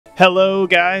Hello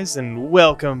guys, and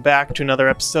welcome back to another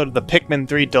episode of the Pikmin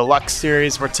 3 Deluxe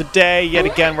series, where today, yet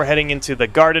again, we're heading into the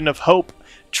Garden of Hope,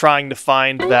 trying to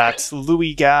find that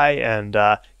Louie guy and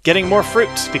getting more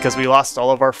fruit, because we lost all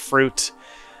of our fruit,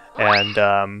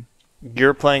 and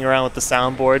you're playing around with the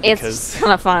soundboard because... It's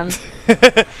kind of fun.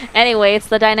 Anyway, it's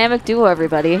the dynamic duo,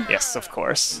 everybody. Yes, of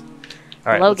course.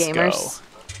 Alright, Hello, let's gamers.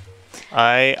 go.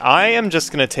 I am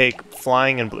just going to take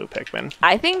flying and blue Pikmin.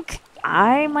 I think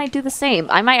I might do the same.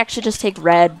 I might actually just take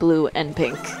red, blue, and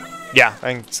pink. Yeah,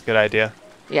 I think it's a good idea.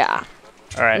 Yeah.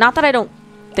 Alright. Not that I don't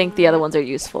think the other ones are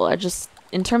useful. I just,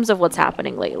 in terms of what's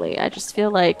happening lately, I just feel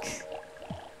like,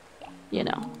 you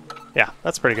know. Yeah,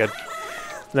 that's pretty good.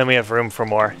 Then we have room for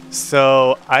more.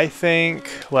 So I think,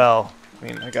 well, I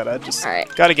mean, I gotta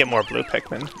get more blue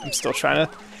Pikmin. I'm still trying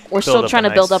to. We're still trying to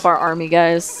build up our army,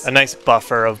 guys. A nice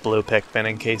buffer of blue Pikmin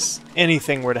in case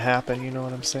anything were to happen. You know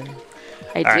what I'm saying?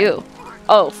 I do.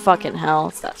 Oh, fucking hell!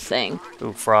 It's that thing.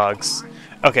 Ooh, frogs.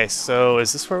 Okay, so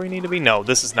is this where we need to be? No,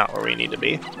 this is not where we need to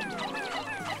be.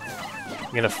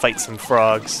 I'm gonna fight some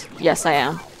frogs. Yes, I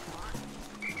am.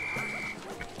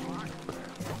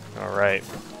 All right.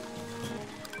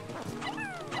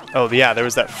 Oh, yeah, there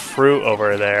was that fruit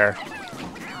over there.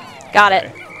 Got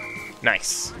it.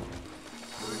 Nice.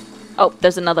 Oh,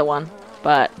 there's another one,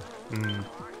 but...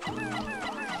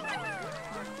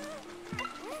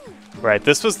 Right,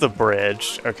 this was the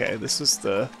bridge. Okay, this is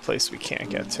the place we can't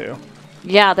get to.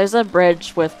 Yeah, there's a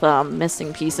bridge with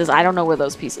missing pieces. I don't know where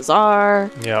those pieces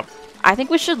are. Yep. I think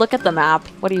we should look at the map.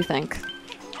 What do you think?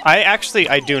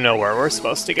 I do know where we're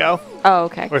supposed to go. Oh,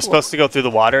 okay. We're supposed to go through the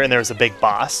water, and there's a big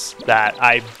boss that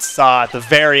I saw at the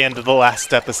very end of the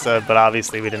last episode, but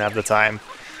obviously we didn't have the time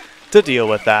to deal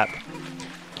with that.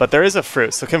 But there is a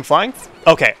fruit, so can flying...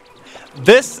 Okay,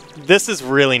 this is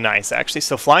really nice, actually.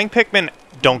 So flying Pikmin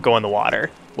don't go in the water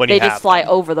when you have They just fly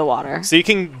over the water. So you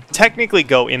can technically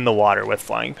go in the water with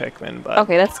flying Pikmin, but...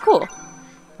 Okay, that's cool.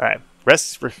 Alright,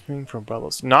 rest freeing from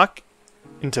bubbles. Knock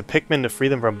into Pikmin to free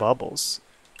them from bubbles.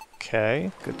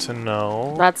 Okay, good to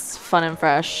know. That's fun and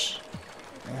fresh.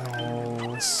 Oh,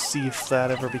 let's see if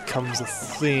that ever becomes a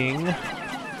thing.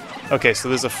 Okay, so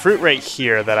there's a fruit right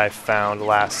here that I found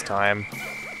last time.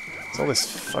 It's all this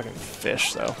fucking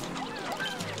fish, though.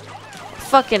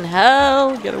 Fucking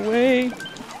hell! Get away!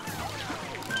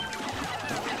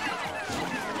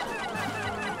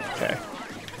 Okay.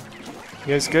 You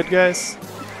guys good, guys?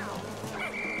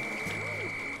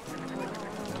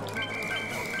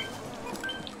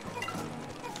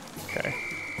 Okay.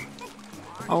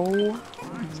 Oh.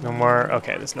 There's no more.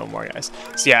 Okay, there's no more, guys.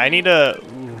 So yeah, I need to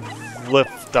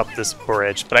lift up this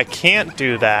bridge, but I can't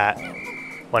do that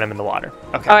when I'm in the water.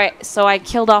 Okay. Alright, so I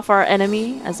killed off our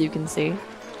enemy, as you can see.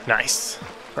 Nice.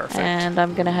 Perfect. And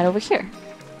I'm gonna head over here.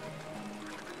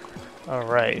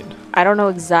 Alright. I don't know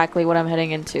exactly what I'm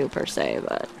heading into, per se,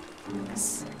 but...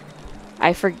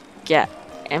 I forget.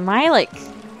 Am I, like,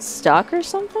 stuck or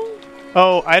something?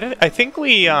 Oh, I think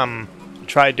we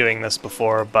tried doing this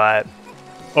before, but...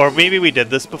 Or maybe we did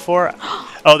this before.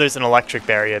 Oh, there's an electric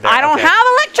barrier there. I don't have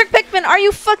electric Pikmin! Are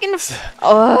you fucking... So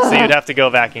you'd have to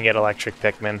go back and get electric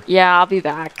Pikmin. Yeah, I'll be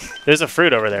back. There's a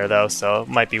fruit over there, though, so it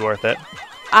might be worth it.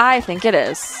 I think it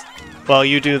is. While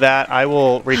you do that, I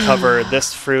will recover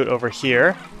this fruit over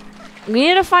here. We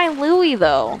need to find Louie,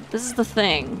 though. This is the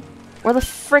thing. Where the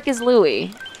frick is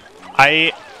Louie?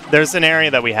 There's an area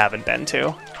that we haven't been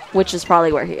to. Which is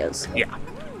probably where he is. Yeah.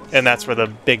 And that's where the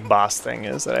big boss thing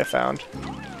is that I found.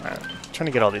 Alright, trying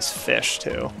to get all these fish,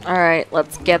 too. Alright,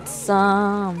 let's get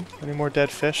some. Any more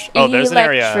dead fish? Oh, there's an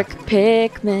area Electric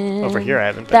Pikmin. over here I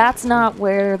haven't been. That's not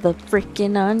where the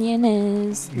frickin' onion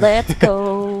is. Let's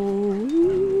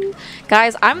go.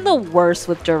 Guys, I'm the worst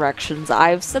with directions.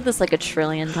 I've said this like a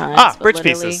trillion times. Ah, bridge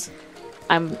pieces.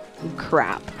 I'm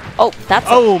crap. Oh, that's...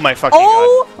 Oh, my fucking god.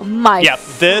 Oh, my... Yeah,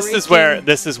 this is where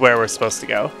we're supposed to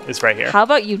go. It's right here. How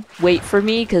about you wait for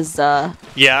me, because,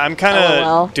 Yeah, I'm kind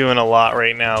of doing a lot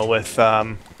right now with,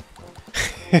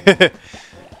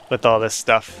 with all this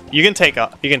stuff. You can take,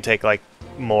 like,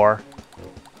 more.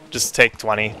 Just take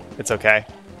 20. It's okay.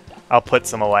 I'll put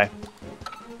some away.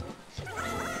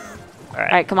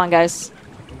 Alright, come on, guys.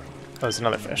 Oh, there's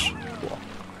another fish. Cool.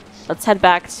 Let's head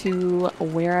back to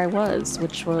where I was,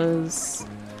 which was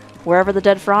wherever the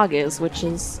dead frog is, which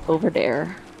is over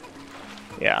there.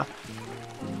 Yeah.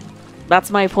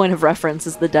 That's my point of reference,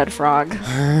 is the dead frog.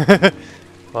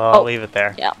 Well, I'll leave it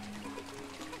there. Yeah.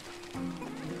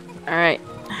 Alright.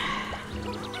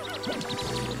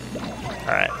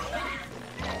 Alright.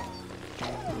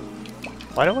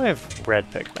 Why do I have red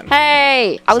Pikmin?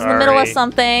 Hey! I was in the middle of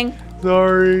something.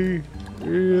 Sorry.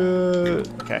 Yeah.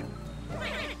 Okay.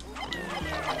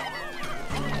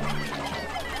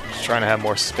 Just trying to have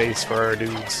more space for our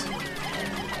dudes.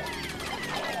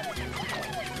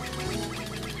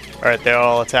 Alright, they're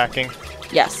all attacking?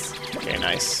 Yes. Okay,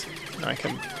 nice. Now I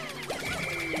can...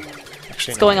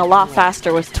 Actually, It's going a lot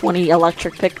faster with 20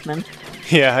 electric Pikmin.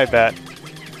 Yeah, I bet.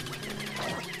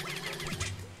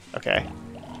 Okay.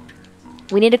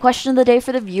 We need a question of the day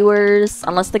for the viewers,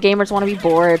 unless the gamers want to be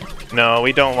bored. No,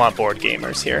 we don't want bored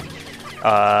gamers here.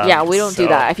 Yeah, we don't do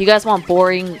that. If you guys want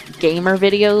boring gamer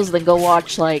videos, then go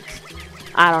watch, like,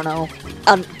 I don't know,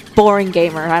 a boring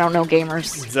gamer. I don't know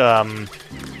gamers.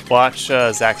 Watch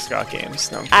Zach Scott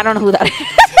games. No. I don't know who that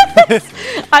is.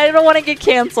 I don't want to get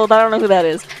canceled. I don't know who that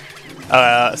is.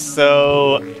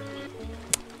 So,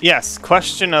 yes,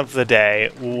 question of the day.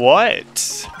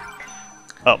 What?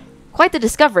 Oh. Quite the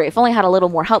discovery. If only I had a little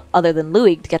more help other than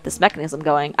Louie to get this mechanism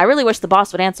going. I really wish the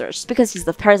boss would answer. Just because he's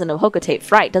the president of Hocotate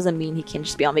Fright doesn't mean he can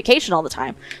just be on vacation all the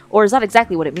time. Or is that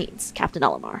exactly what it means, Captain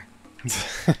Olimar?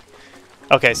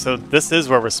 Okay, so this is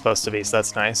where we're supposed to be, so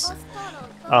that's nice.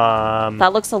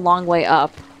 That looks a long way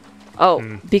up.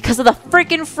 Oh, because of the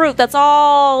freaking fruit that's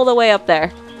all the way up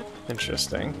there.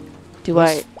 Interesting. Do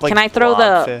I... Like can I throw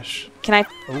the... fish. Can I...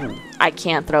 Ooh. I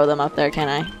can't throw them up there, can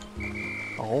I?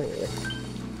 Oh.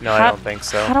 No, I don't think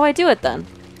so. How do I do it then?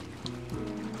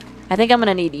 I think I'm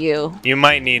gonna need you. You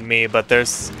might need me, but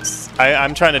there's...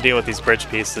 I'm trying to deal with these bridge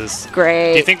pieces.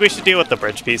 Great. Do you think we should deal with the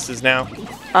bridge pieces now?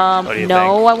 No, think?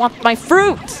 I want my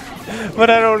fruit! But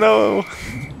I don't know.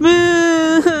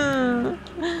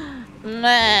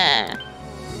 Meh.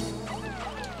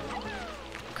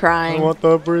 Crying. I want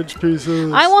the bridge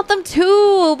pieces. I want them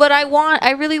too, but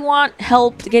I really want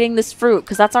help getting this fruit,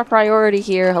 because that's our priority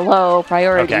here. Hello,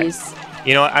 priorities. Okay.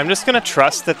 You know what? I'm just going to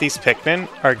trust that these Pikmin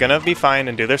are going to be fine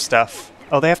and do their stuff.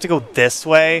 Oh, they have to go this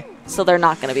way? So they're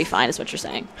not going to be fine, is what you're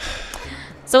saying.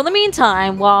 So in the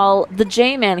meantime, while the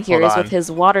J-Man here is with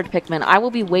his watered Pikmin, I will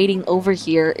be waiting over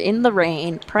here in the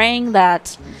rain, praying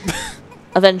that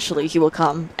eventually he will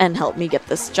come and help me get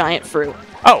this giant fruit.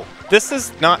 Oh, this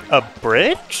is not a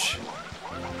bridge?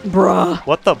 Bruh.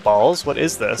 What the balls? What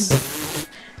is this?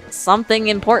 Something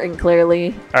important,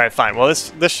 clearly. Alright, fine. Well,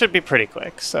 this should be pretty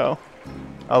quick, so...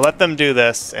 I'll let them do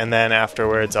this, and then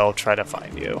afterwards I'll try to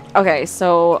find you. Okay,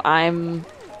 so I'm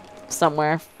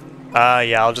somewhere.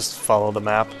 Yeah, I'll just follow the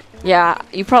map. Yeah,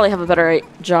 you probably have a better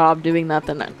job doing that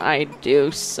than I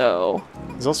do, so...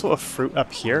 There's also a fruit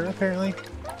up here, apparently.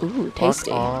 Ooh,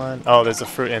 tasty. Walk on. Oh, there's a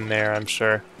fruit in there, I'm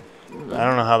sure. I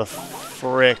don't know how the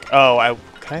frick... Oh,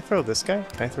 can I throw this guy?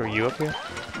 Can I throw you up here?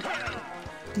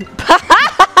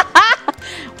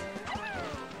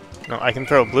 No, I can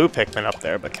throw blue Pikmin up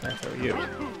there, but can I throw you?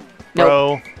 Nope.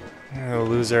 Bro. Oh,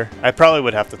 loser. I probably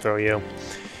would have to throw you.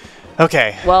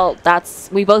 Okay. Well,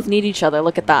 we both need each other.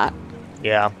 Look at that.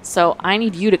 Yeah. So I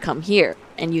need you to come here,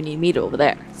 and you need me to over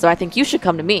there. So I think you should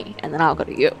come to me, and then I'll go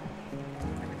to you.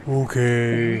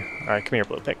 Okay. Alright, come here,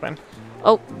 blue Pikmin.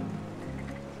 Oh.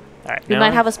 Alright, We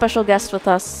might have a special guest with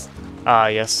us.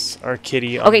 Yes. Our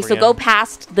kitty. Okay, so go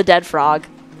past the dead frog.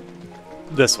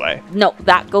 This way. No,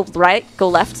 go right, go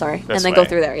left, sorry. This and then way. go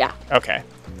through there, yeah. Okay.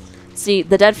 See,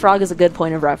 the dead frog is a good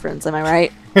point of reference, am I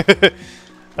right?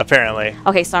 Apparently.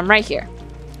 Okay, so I'm right here.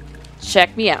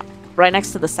 Check me out. Right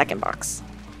next to the second box.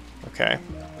 Okay.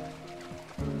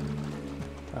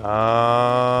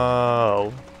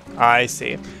 Oh. I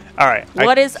see. Alright.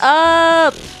 What is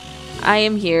up? I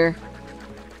am here.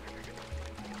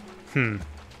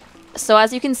 So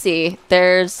as you can see,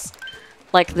 there's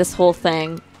like this whole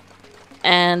thing.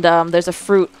 And there's a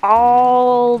fruit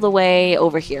all the way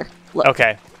over here. Look.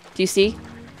 Okay. Do you see?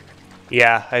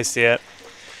 Yeah, I see it.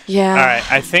 Yeah.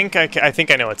 Alright, I think I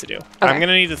know what to do. Okay. I'm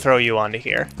gonna need to throw you onto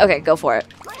here. Okay, go for it.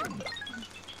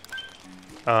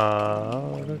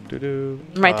 Right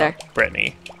there.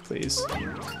 Brittany, please.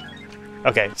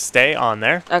 Okay, stay on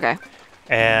there. Okay.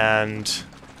 And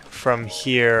from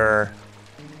here,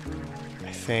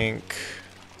 I think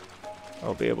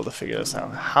I'll be able to figure this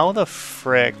out. How the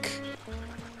frick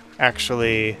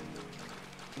actually...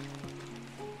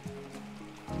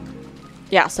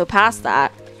 Yeah, so past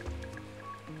that.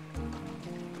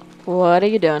 What are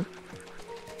you doing?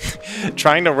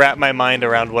 Trying to wrap my mind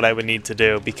around what I would need to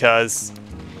do because...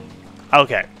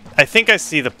 Okay, I think I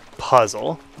see the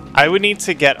puzzle. I would need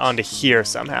to get onto here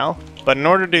somehow. But in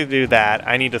order to do that,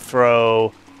 I need to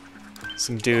throw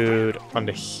some dude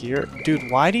onto here. Dude,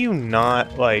 why do you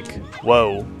not, like...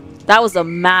 Whoa. That was a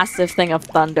massive thing of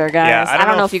thunder, guys. Yeah, I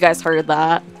don't know if you guys heard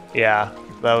that. Yeah,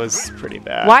 that was pretty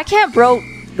bad. Why can't bro,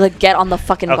 like, get on the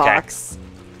fucking Okay. box?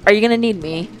 Are you gonna need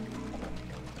me?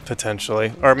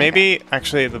 Potentially. Or maybe,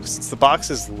 actually, since the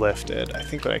box is lifted, I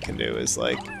think what I can do is,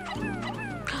 like,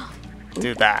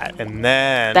 do that, and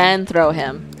then... Then throw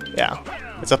him. Yeah,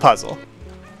 it's a puzzle.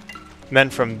 And then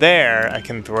from there, I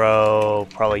can throw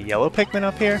probably yellow Pikmin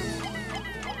up here.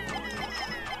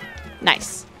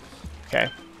 Nice. Okay.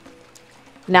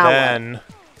 Now then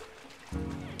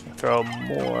throw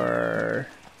more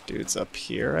dudes up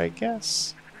here, I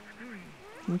guess.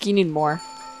 I think you need more.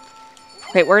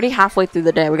 Wait, we're already halfway through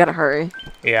the day. We gotta hurry.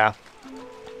 Yeah.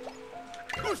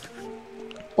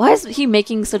 Why is he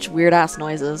making such weird-ass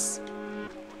noises?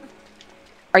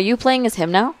 Are you playing as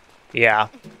him now? Yeah.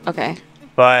 Okay.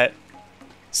 But,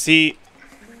 see...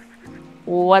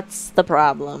 What's the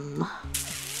problem?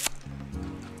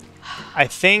 I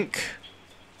think...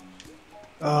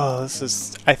 Oh, this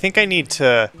is... I think I need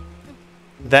to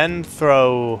then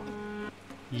throw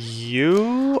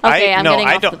you? Okay,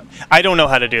 I don't know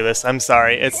how to do this. I'm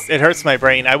sorry. It hurts my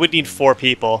brain. I would need 4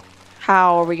 people.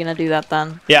 How are we gonna do that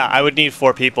then? Yeah, I would need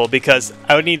 4 people because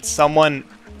I would need someone...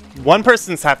 One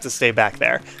person's have to stay back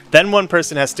there. Then one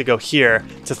person has to go here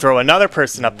to throw another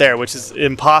person up there, which is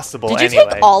impossible anyway. Did you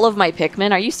take all of my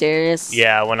Pikmin? Are you serious?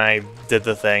 Yeah, when I did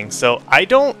the thing. So I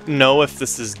don't know if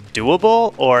this is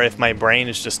doable or if my brain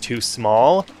is just too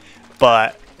small.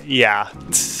 But yeah,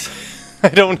 I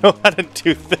don't know how to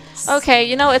do this. Okay,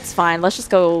 you know, it's fine. Let's just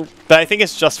go. But I think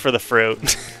it's just for the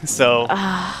fruit. So.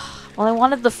 Well, I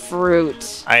wanted the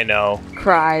fruit. I know.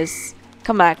 Cries.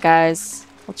 Come back, guys.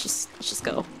 Let's just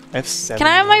go. I have 7. Can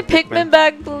I have my Pikmin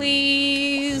back,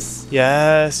 please?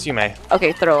 Yes, you may.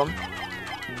 Okay, throw them.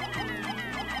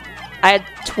 I had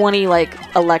 20, like,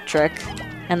 electric.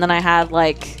 And then I had,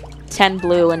 like, 10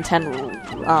 blue and 10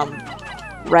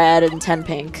 red and 10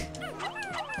 pink.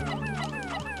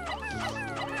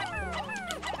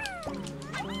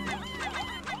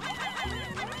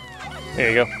 There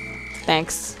you go.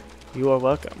 Thanks. You are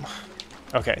welcome.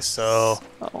 Okay, so...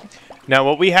 Oh. Now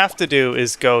what we have to do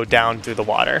is go down through the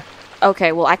water.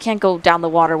 Okay, well, I can't go down the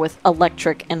water with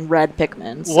electric and red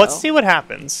Pikmin. So. Let's see what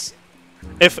happens.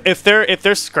 If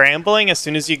they're scrambling as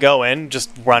soon as you go in, just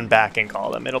run back and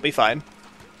call them. It'll be fine.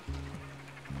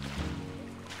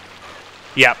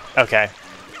 Yep. Okay.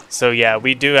 So yeah,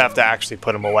 we do have to actually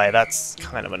put them away. That's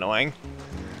kind of annoying.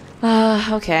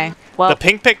 Okay. Well, the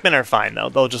pink Pikmin are fine though.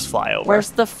 They'll just fly over. Where's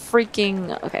the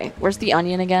freaking? Okay. Where's the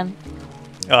onion again?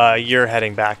 You're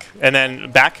heading back, and then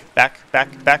back,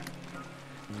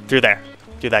 through there,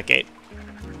 through that gate.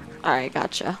 All right,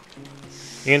 gotcha.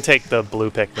 You can take the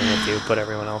blue Pikmin with you. Put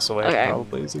everyone else away. Okay.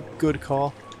 Probably is a good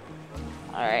call.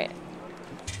 All right.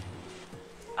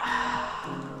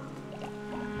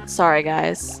 Sorry,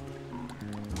 guys.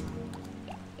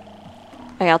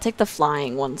 Okay, I'll take the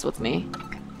flying ones with me.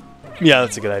 Yeah,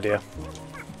 that's a good idea.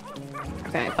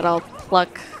 Okay, but I'll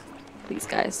pluck these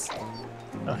guys.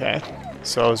 Okay.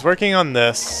 So I was working on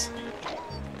this.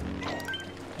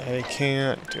 I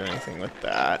can't do anything with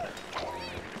that.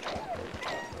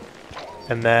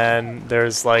 And then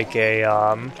there's like a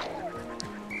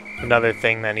another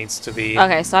thing that needs to be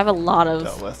Okay, so I have a lot of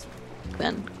dealt with.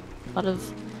 Pikmin. A lot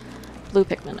of blue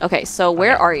Pikmin. Okay, so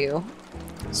where are you?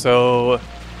 So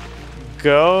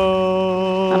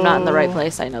go. I'm not in the right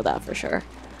place. I know that for sure.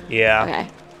 Yeah. Okay.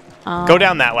 Go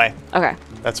down that way. Okay.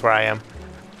 That's where I am.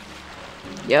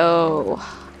 Yo.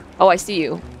 Oh, I see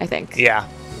you, I think. Yeah.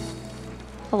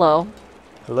 Hello.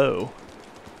 Hello.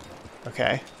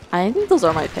 Okay. I think those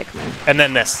are my Pikmin. And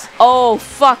then this. Oh,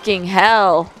 fucking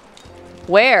hell.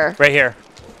 Where? Right here.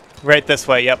 Right this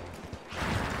way, yep.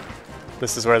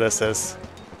 This is where this is.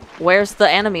 Where's the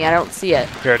enemy? I don't see it.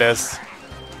 Here it is.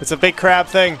 It's a big crab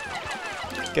thing.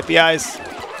 Get the eyes.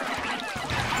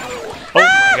 Oh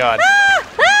my god.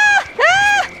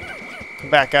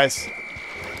 Come back, guys.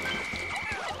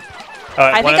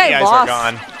 I one think of the I eyes lost.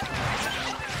 are gone.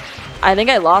 I think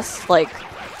I lost like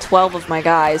 12 of my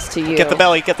guys to you. Get the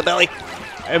belly, get the belly.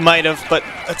 I might have, but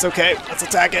that's okay. Let's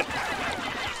attack it.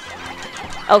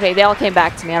 Okay, they all came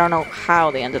back to me. I don't know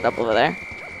how they ended up over there.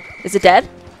 Is it dead?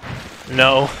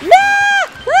 No.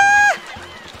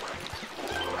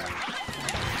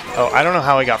 Oh, I don't know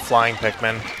how I got flying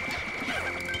Pikmin.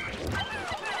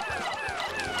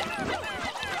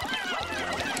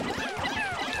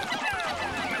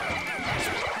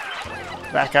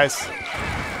 Back, guys.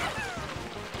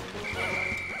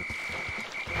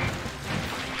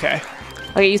 Okay.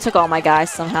 Okay, you took all my guys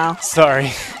somehow.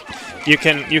 Sorry. You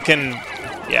can,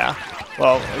 yeah.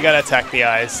 Well, we gotta attack the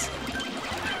eyes.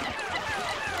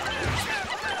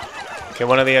 Okay,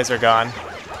 one of the eyes are gone.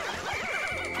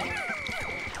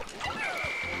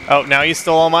 Oh, now you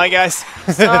stole all my guys?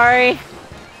 Sorry.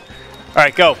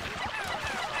 Alright, go.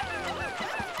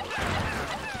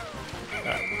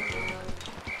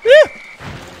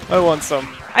 I want some.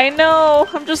 I know.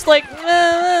 I'm just like.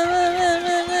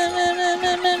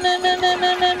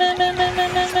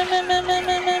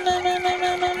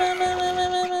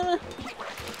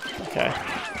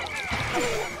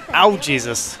 Ow,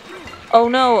 Jesus. Oh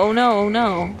no, oh no, oh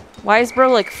no. Why is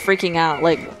bro like freaking out?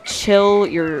 Like, chill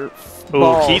your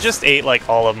balls. Ooh, he just ate like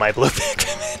all of my blue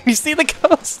Pikmin. You see the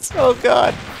ghosts? Oh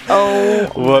god.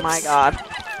 Oh Whoops. my god.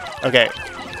 Okay.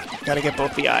 Gotta get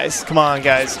both the eyes. Come on,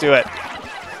 guys, do it.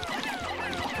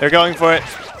 They're going for it.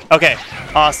 Okay,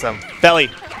 awesome. Belly.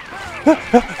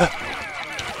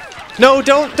 No,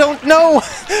 don't, no!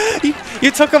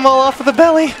 You took them all off of the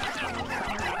belly.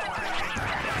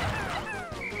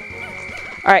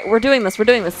 All right, we're doing this.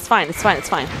 It's fine.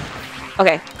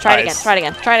 Okay, try it again.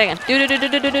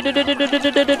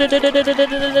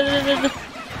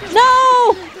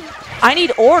 No! I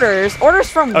need orders. Orders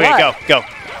from what? Okay, go.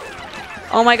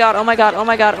 Oh my god. Die.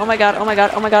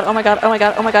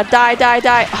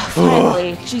 Oh,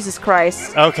 finally. Jesus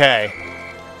Christ. Okay.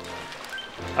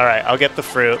 All right, I'll get the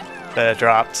fruit that I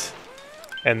dropped.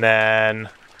 And then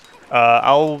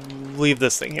I'll leave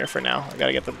this thing here for now. I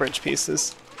gotta get the bridge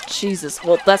pieces. Jesus.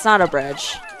 Well, that's not a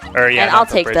bridge. Or yeah, and I'll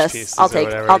take this. I'll take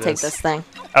this thing.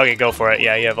 Okay, go for it.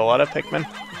 Yeah, you have a lot of Pikmin.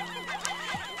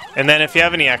 And then if you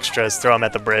have any extras, throw them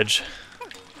at the bridge.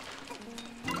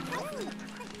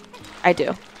 I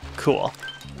do. Cool.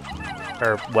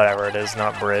 Or whatever it is,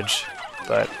 not bridge,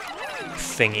 but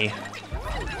thingy.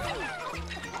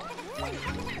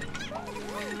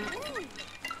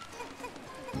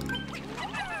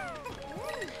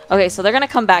 Okay, so they're gonna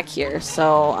come back here,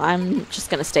 so I'm just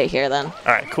gonna stay here then.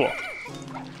 Alright, cool.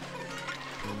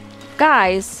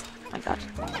 Guys, oh my god.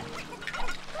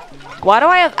 Why do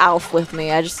I have Alf with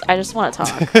me? I just want to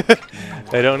talk.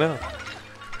 I don't know.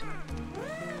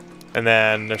 And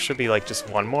then there should be like just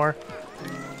one more.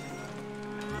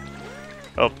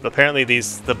 Oh, apparently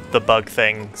the bug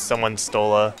thing, someone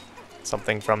stole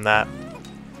something from that.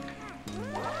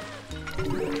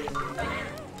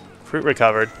 Fruit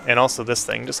recovered, and also this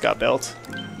thing just got built.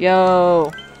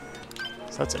 Yo.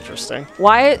 So that's interesting.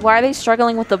 Why are they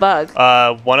struggling with the bug?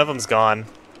 One of them's gone.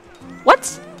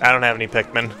 What? I don't have any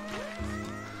Pikmin.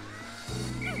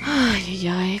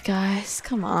 Yeah, guys,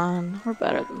 come on. We're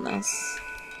better than this.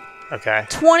 Okay.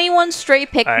 21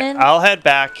 straight Pikmin? Right, I'll head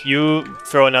back. You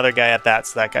throw another guy at that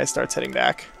so that guy starts heading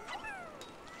back.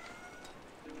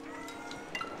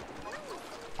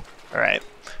 Alright.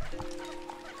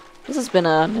 This has been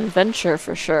an adventure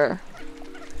for sure.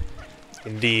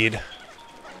 Indeed.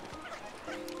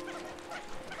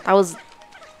 That was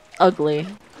ugly.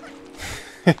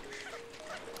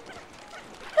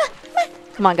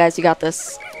 Come on, guys, you got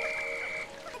this.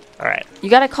 Alright. You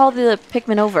gotta call the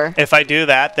Pikmin over. If I do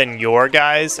that, then your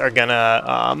guys are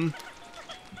gonna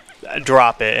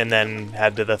drop it and then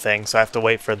head to the thing, so I have to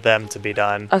wait for them to be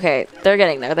done. Okay, they're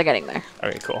getting there.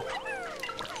 Okay, cool.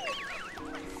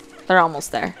 They're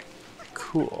almost there.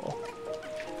 Cool.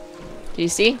 Do you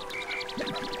see?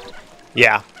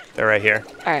 Yeah, they're right here.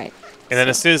 Alright. And then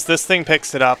as soon as this thing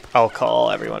picks it up, I'll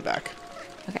call everyone back.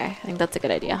 Okay, I think that's a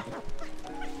good idea.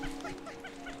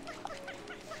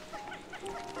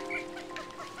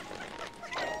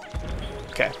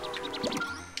 Okay.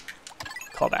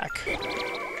 Call back.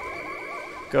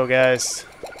 Go, guys.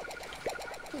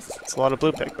 It's a lot of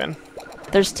blue Pikmin.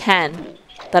 There's 10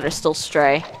 that are still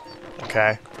stray.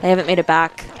 Okay. They haven't made it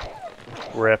back.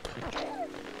 Rip.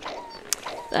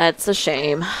 That's a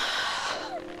shame.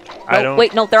 I don't...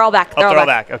 Wait, no, they're all back. They're all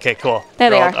back. Okay, cool. There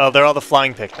they are. Oh, they're all the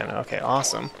flying Pikmin. Okay,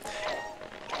 awesome.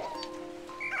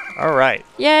 All right.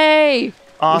 Yay!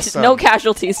 Awesome. No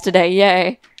casualties today.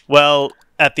 Yay. Well,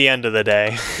 at the end of the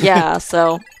day. Yeah,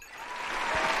 so.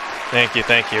 Thank you,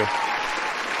 thank you.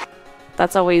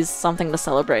 That's always something to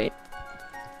celebrate.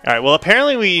 All right, well,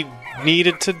 apparently we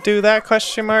needed to do that,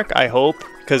 question mark, I hope,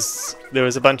 because there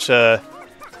was a bunch of...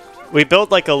 We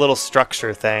built, like, a little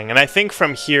structure thing, and I think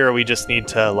from here we just need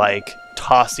to, like,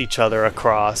 toss each other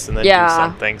across and then do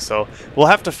something, so we'll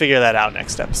have to figure that out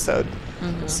next episode.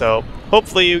 Mm-hmm. So,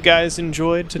 hopefully you guys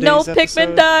enjoyed today's episode. No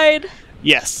Pikmin died!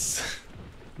 Yes.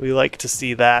 We like to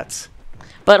see that.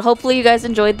 But hopefully you guys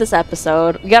enjoyed this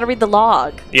episode. We gotta read the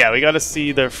log. Yeah, we gotta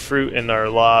see the fruit in our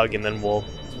log, and then we'll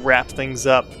wrap things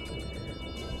up.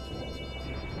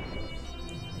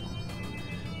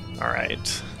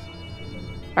 Alright.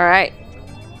 Alright.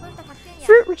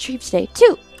 Fruit retrieved today,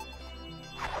 2.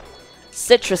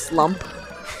 Citrus lump.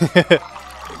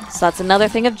 So that's another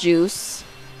thing of juice.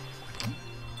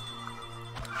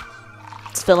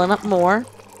 It's filling up more.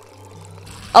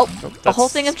 Oh, a whole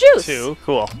thing of juice. 2,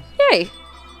 cool. Yay.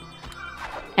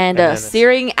 And a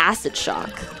searing acid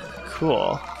shock.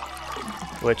 Cool.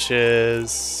 Which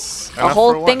is... a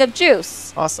whole thing of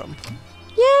juice. Awesome.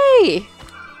 Yay.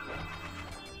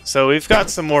 So we've got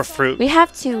some more fruit. We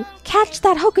have to catch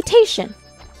that hocotation.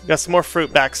 We've got some more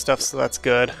fruit back stuff, so that's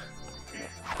good.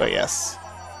 But yes.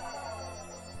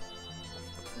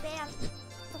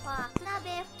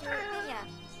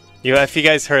 If you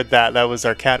guys heard that, that was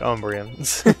our cat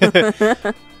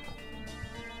Umbreon.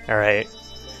 Alright.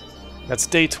 That's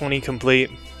day 20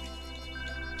 complete.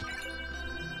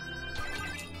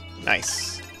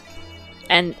 Nice.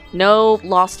 And no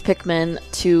lost Pikmin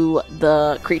to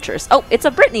the creatures. Oh, it's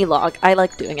a Brittany log. I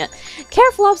like doing it.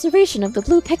 Careful observation of the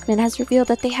blue Pikmin has revealed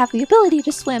that they have the ability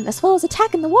to swim as well as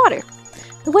attack in the water.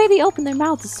 The way they open their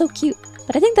mouths is so cute,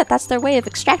 but I think that that's their way of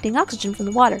extracting oxygen from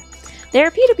the water. There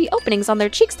appear to be openings on their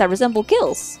cheeks that resemble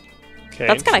gills. Okay,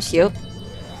 that's kind of cute.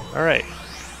 Alright.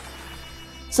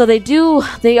 So they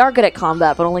are good at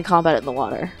combat, but only combat in the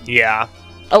water. Yeah.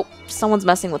 Oh, someone's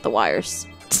messing with the wires.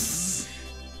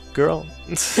 Girl.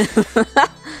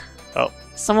 Oh.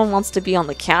 Someone wants to be on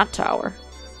the cat tower.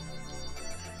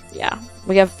 Yeah.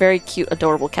 We have very cute,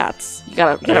 adorable cats. You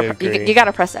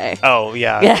gotta press A. Oh,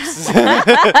 yeah.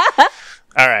 Yeah.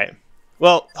 Alright.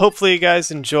 Well, hopefully you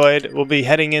guys enjoyed. We'll be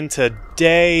heading into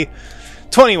day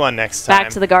 21 next time.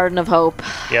 Back to the Garden of Hope.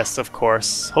 Yes, of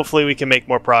course. Hopefully we can make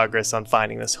more progress on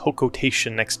finding this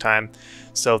hocotation next time.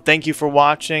 So thank you for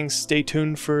watching. Stay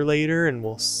tuned for later, and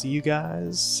we'll see you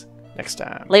guys next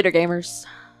time. Later, gamers.